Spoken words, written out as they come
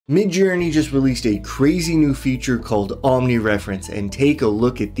Midjourney just released a crazy new feature called Omni Reference, and take a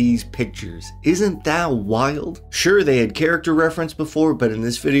look at these pictures. Isn't that wild? Sure, they had character reference before, but in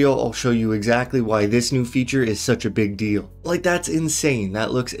this video I'll show you exactly why this new feature is such a big deal. Like, that's insane.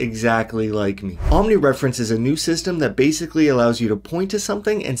 That looks exactly like me. Omni Reference is a new system that basically allows you to point to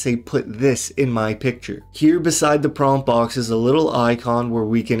something and say, put this in my picture. Here beside the prompt box is a little icon where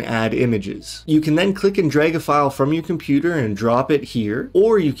we can add images. You can then click and drag a file from your computer and drop it here,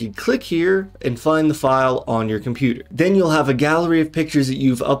 or you can click here and find the file on your computer. Then you'll have a gallery of pictures that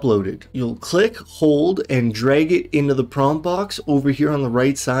you've uploaded. You'll click, hold, and drag it into the prompt box. Over here on the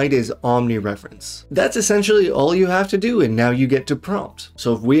right side is Omni Reference. That's essentially all you have to do, and now you get to prompt.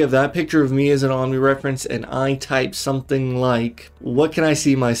 So if we have that picture of me as an Omni Reference and I type something like, what can I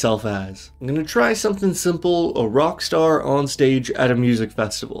see myself as? I'm gonna try something simple, a rock star on stage at a music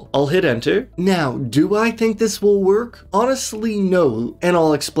festival. I'll hit enter. Now, do I think this will work? Honestly, no, and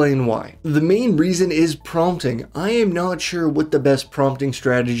I'll explain why. The main reason is prompting. I am not sure what the best prompting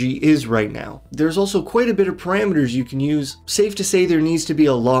strategy is right now. There's also quite a bit of parameters you can use. Safe to say there needs to be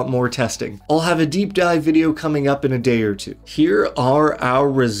a lot more testing. I'll have a deep dive video coming up in a day or two. Here are our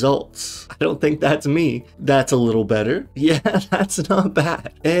results. I don't think that's me. That's a little better. Yeah, that's not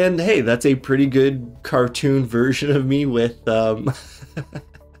bad. And hey, that's a pretty good cartoon version of me with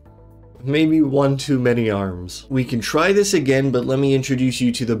maybe one too many arms. We can try this again, but let me introduce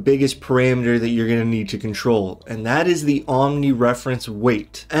you to the biggest parameter that you're gonna need to control, and that is the Omni Reference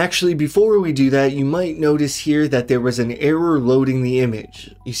weight. Actually, before we do that, you might notice here that there was an error loading the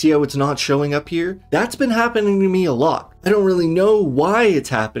image. You see how it's not showing up here? That's been happening to me a lot. I don't really know why it's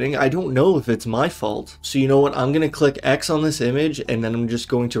happening. I don't know if it's my fault. So you know what? I'm gonna click X on this image and then I'm just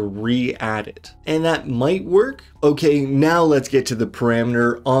going to re-add it. And that might work. Okay, now let's get to the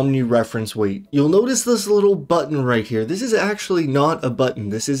parameter Omni Reference weight. You'll notice this little button right here. This is actually not a button.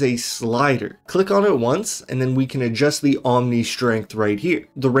 This is a slider. Click on it once and then we can adjust the Omni strength right here.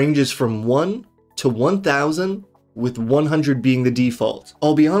 The range is from 1 to 1000. With 100 being the default.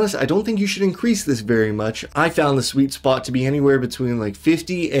 I'll be honest, I don't think you should increase this very much. I found the sweet spot to be anywhere between like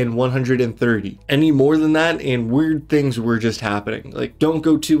 50 and 130. Any more than that and weird things were just happening. Like, don't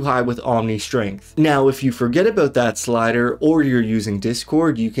go too high with Omni strength. Now, if you forget about that slider or you're using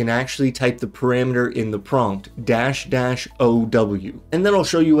Discord, you can actually type the parameter in the prompt, --OW. And then I'll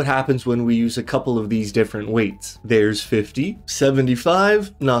show you what happens when we use a couple of these different weights. There's 50,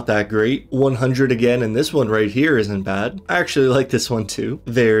 75, not that great, 100 again, and this one right here isn't bad. I actually like this one too.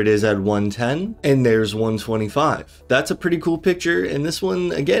 There it is at 110, and there's 125. That's a pretty cool picture, and this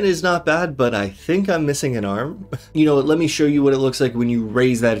one again is not bad, but I think I'm missing an arm. You know what, let me show you what it looks like when you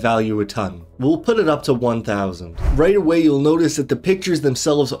raise that value a ton. We'll put it up to 1000. Right away you'll notice that the pictures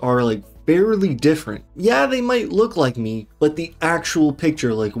themselves are like fairly different. Yeah, they might look like me, but the actual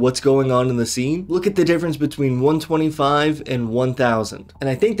picture, like what's going on in the scene, look at the difference between 125 and 1000. And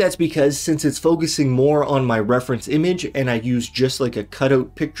I think that's because since it's focusing more on my reference image and I use just like a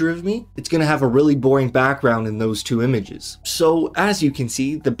cutout picture of me, it's gonna have a really boring background in those two images. So as you can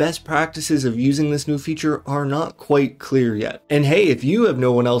see, the best practices of using this new feature are not quite clear yet. And hey, if you have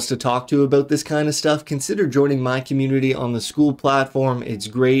no one else to talk to about this kind of stuff, consider joining my community on the school platform. It's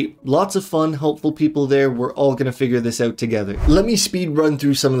great. Lots of fun, helpful people there. We're all gonna figure this out together. Let me speed run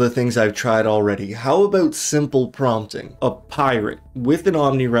through some of the things I've tried already. How about simple prompting? A pirate with an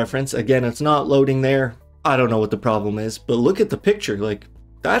Omni Reference. Again, it's not loading there. I don't know what the problem is, but look at the picture. Like,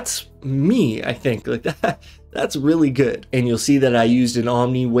 that's me, I think. Like, that's really good. And you'll see that I used an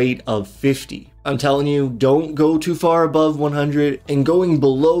Omni weight of 50. I'm telling you, don't go too far above 100, and going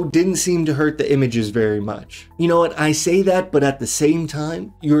below didn't seem to hurt the images very much. You know what, I say that, but at the same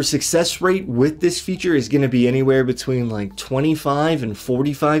time, your success rate with this feature is gonna be anywhere between like 25 and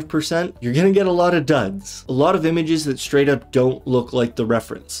 45%. You're gonna get a lot of duds. A lot of images that straight up don't look like the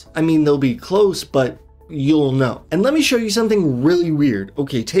reference. I mean, they'll be close, but you'll know. And let me show you something really weird.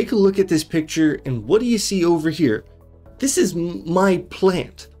 Okay, take a look at this picture, and what do you see over here? This is my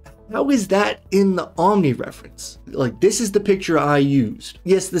plant. How is that in the Omni Reference? Like, this is the picture I used.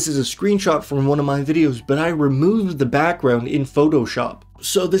 Yes, this is a screenshot from one of my videos, but I removed the background in Photoshop.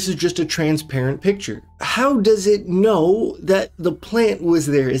 So this is just a transparent picture. How does it know that the plant was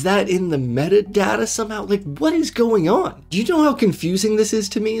there? Is that in the metadata somehow? Like, what is going on? Do you know how confusing this is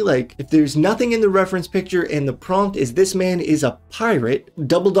to me? Like, if there's nothing in the reference picture and the prompt is this man is a pirate,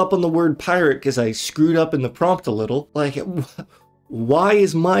 doubled up on the word pirate because I screwed up in the prompt a little, like, why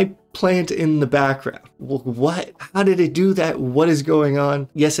is my plant in the background? What? How did it do that? What is going on?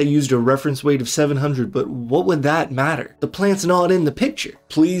 Yes, I used a reference weight of 700, but what would that matter? The plant's not in the picture.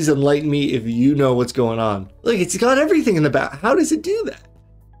 Please enlighten me if you know what's going on. Look, it's got everything in the back. How does it do that?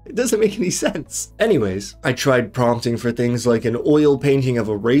 It doesn't make any sense. Anyways, I tried prompting for things like an oil painting of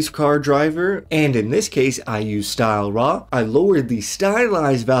a race car driver, and in this case, I used Style Raw. I lowered the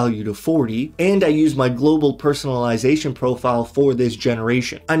stylized value to 40, and I used my global personalization profile for this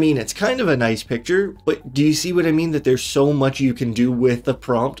generation. I mean, it's kind of a nice picture, but do you see what I mean? That there's so much you can do with the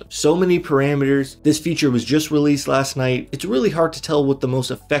prompt, so many parameters. This feature was just released last night. It's really hard to tell what the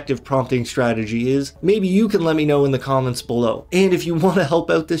most effective prompting strategy is. Maybe you can let me know in the comments below. And if you want to help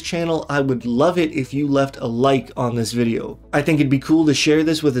out this channel, I would love it if you left a like on this video. I think it'd be cool to share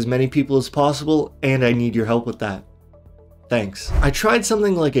this with as many people as possible, and I need your help with that. Thanks. I tried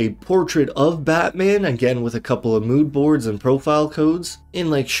something like a portrait of Batman, again with a couple of mood boards and profile codes. And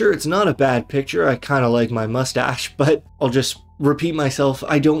like, sure, it's not a bad picture. I kind of like my mustache, but I'll just repeat myself.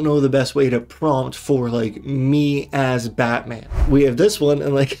 I don't know the best way to prompt for like me as Batman. We have this one,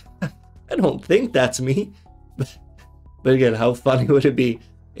 and like, I don't think that's me. But again, how funny would it be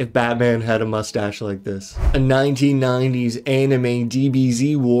if Batman had a mustache like this? A 1990s anime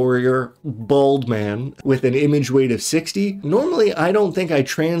DBZ warrior bald man with an image weight of 60. Normally, I don't think I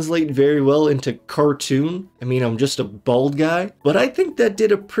translate very well into cartoon. I mean, I'm just a bald guy, but I think that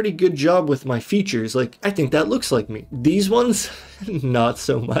did a pretty good job with my features. Like, I think that looks like me. These ones, not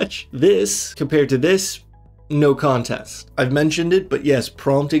so much. This, compared to this, no contest. I've mentioned it, but yes,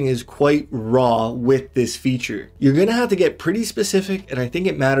 prompting is quite raw with this feature. You're gonna have to get pretty specific, and I think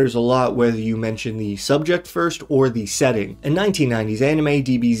it matters a lot whether you mention the subject first or the setting. A 1990s anime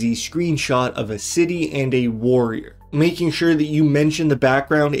DBZ screenshot of a city and a warrior. Making sure that you mention the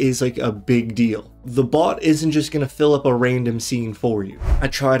background is like a big deal. The bot isn't just gonna fill up a random scene for you. I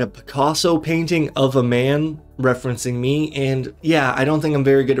tried a Picasso painting of a man referencing me, and yeah, I don't think I'm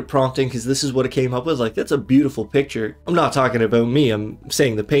very good at prompting because this is what it came up with. Like, that's a beautiful picture. I'm not talking about me, I'm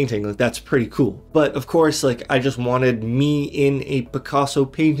saying the painting. Like, that's pretty cool. But of course, like, I just wanted me in a Picasso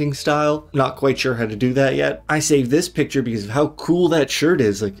painting style. Not quite sure how to do that yet. I saved this picture because of how cool that shirt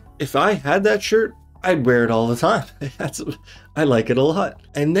is. Like, if I had that shirt, I'd wear it all the time. I like it a lot.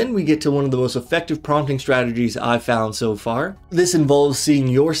 And then we get to one of the most effective prompting strategies I've found so far. This involves seeing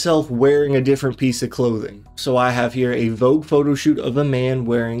yourself wearing a different piece of clothing. So I have here a Vogue photo shoot of a man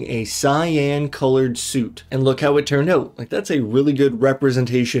wearing a cyan colored suit. And look how it turned out. Like, that's a really good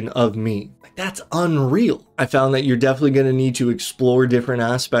representation of me. Like, that's unreal. I found that you're definitely going to need to explore different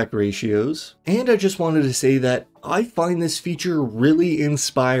aspect ratios. And I just wanted to say that I find this feature really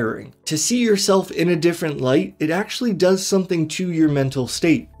inspiring. To see yourself in a different light, it actually does something to your mental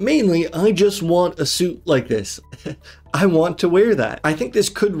state. Mainly, I just want a suit like this. I want to wear that. I think this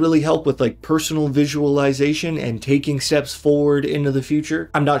could really help with like personal visualization and taking steps forward into the future.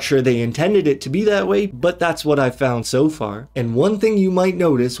 I'm not sure they intended it to be that way, but that's what I've found so far. And one thing you might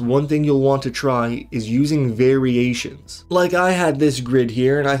notice, one thing you'll want to try is using variations. Like, I had this grid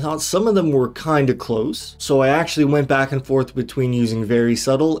here and I thought some of them were kind of close, so I actually went back and forth between using very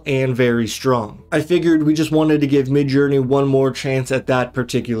subtle and very strong. I figured we just wanted to give Midjourney one more chance at that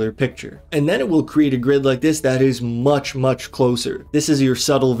particular picture. And then it will create a grid like this that is much closer. This is your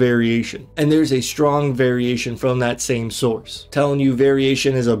subtle variation. And there's a strong variation from that same source. Telling you,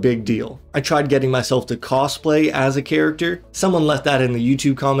 variation is a big deal. I tried getting myself to cosplay as a character. Someone left that in the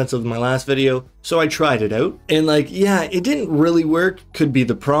YouTube comments of my last video, so I tried it out. And like, yeah, it didn't really work. Could be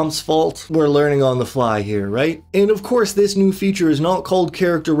the prompt's fault. We're learning on the fly here, right? And of course, this new feature is not called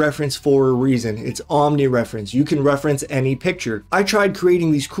character reference for a reason. It's Omni reference. You can reference any picture. I tried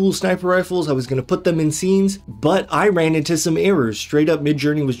creating these cool sniper rifles. I was going to put them in scenes, but I ran into some errors. Straight up,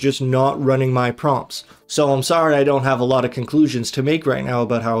 Midjourney was just not running my prompts. So I'm sorry I don't have a lot of conclusions to make right now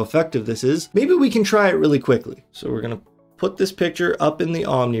about how effective this is. Maybe we can try it really quickly. So we're going to put this picture up in the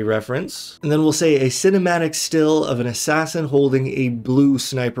Omni reference, and then we'll say a cinematic still of an assassin holding a blue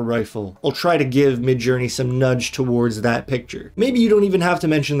sniper rifle. I'll try to give Midjourney some nudge towards that picture. Maybe you don't even have to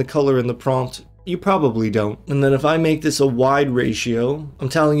mention the color in the prompt. You probably don't. And then if I make this a wide ratio, I'm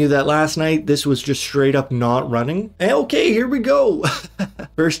telling you that last night this was just straight up not running. And okay, here we go.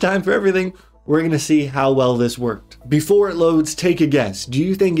 First time for everything. We're gonna see how well this worked. Before it loads, take a guess. Do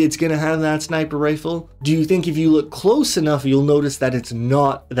you think it's gonna have that sniper rifle? Do you think if you look close enough, you'll notice that it's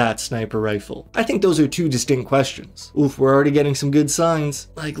not that sniper rifle? I think those are two distinct questions. Oof, we're already getting some good signs.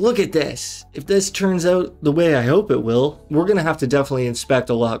 Like, look at this. If this turns out the way I hope it will, we're gonna have to definitely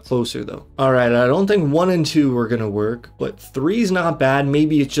inspect a lot closer though. All right, I don't think 1 and 2 are gonna work, but 3's not bad.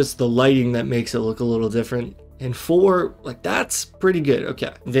 Maybe it's just the lighting that makes it look a little different. And 4, like, that's pretty good.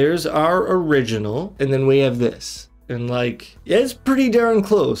 Okay, there's our original, and then we have this. And like, it's pretty darn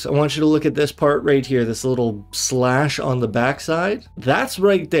close. I want you to look at this part right here, this little slash on the backside. That's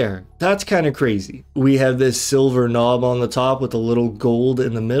right there. That's kind of crazy. We have this silver knob on the top with a little gold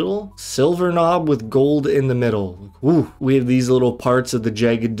in the middle. Silver knob with gold in the middle. Woo. We have these little parts of the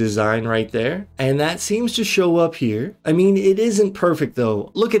jagged design right there. And that seems to show up here. I mean, it isn't perfect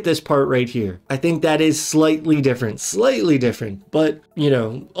though. Look at this part right here. I think that is slightly different. But, you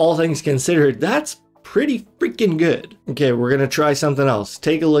know, all things considered, that's pretty freaking good. Okay, we're gonna try something else.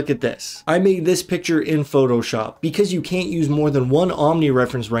 Take a look at this. I made this picture in Photoshop. Because you can't use more than one Omni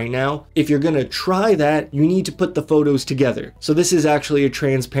reference right now, if you're gonna try that, you need to put the photos together. So this is actually a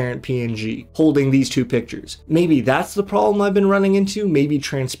transparent PNG holding these two pictures. Maybe that's the problem I've been running into. Maybe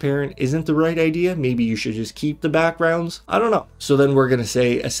transparent isn't the right idea. Maybe you should just keep the backgrounds. I don't know. So then we're gonna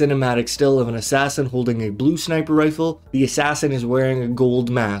say a cinematic still of an assassin holding a blue sniper rifle. The assassin is wearing a gold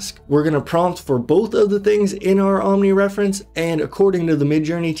mask. We're gonna prompt for both of the things in our Omni reference, and according to the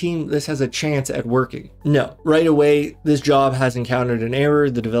Midjourney team, this has a chance at working. No, right away, this job has encountered an error.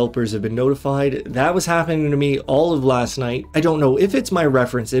 The developers have been notified. That was happening to me all of last night. I don't know if it's my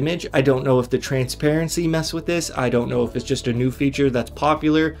reference image. I don't know if the transparency messed with this. I don't know if it's just a new feature that's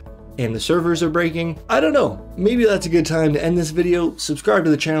popular and the servers are breaking. I don't know. Maybe that's a good time to end this video. Subscribe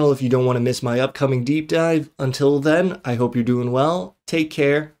to the channel if you don't want to miss my upcoming deep dive. Until then, I hope you're doing well. Take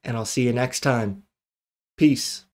care, and I'll see you next time. Peace.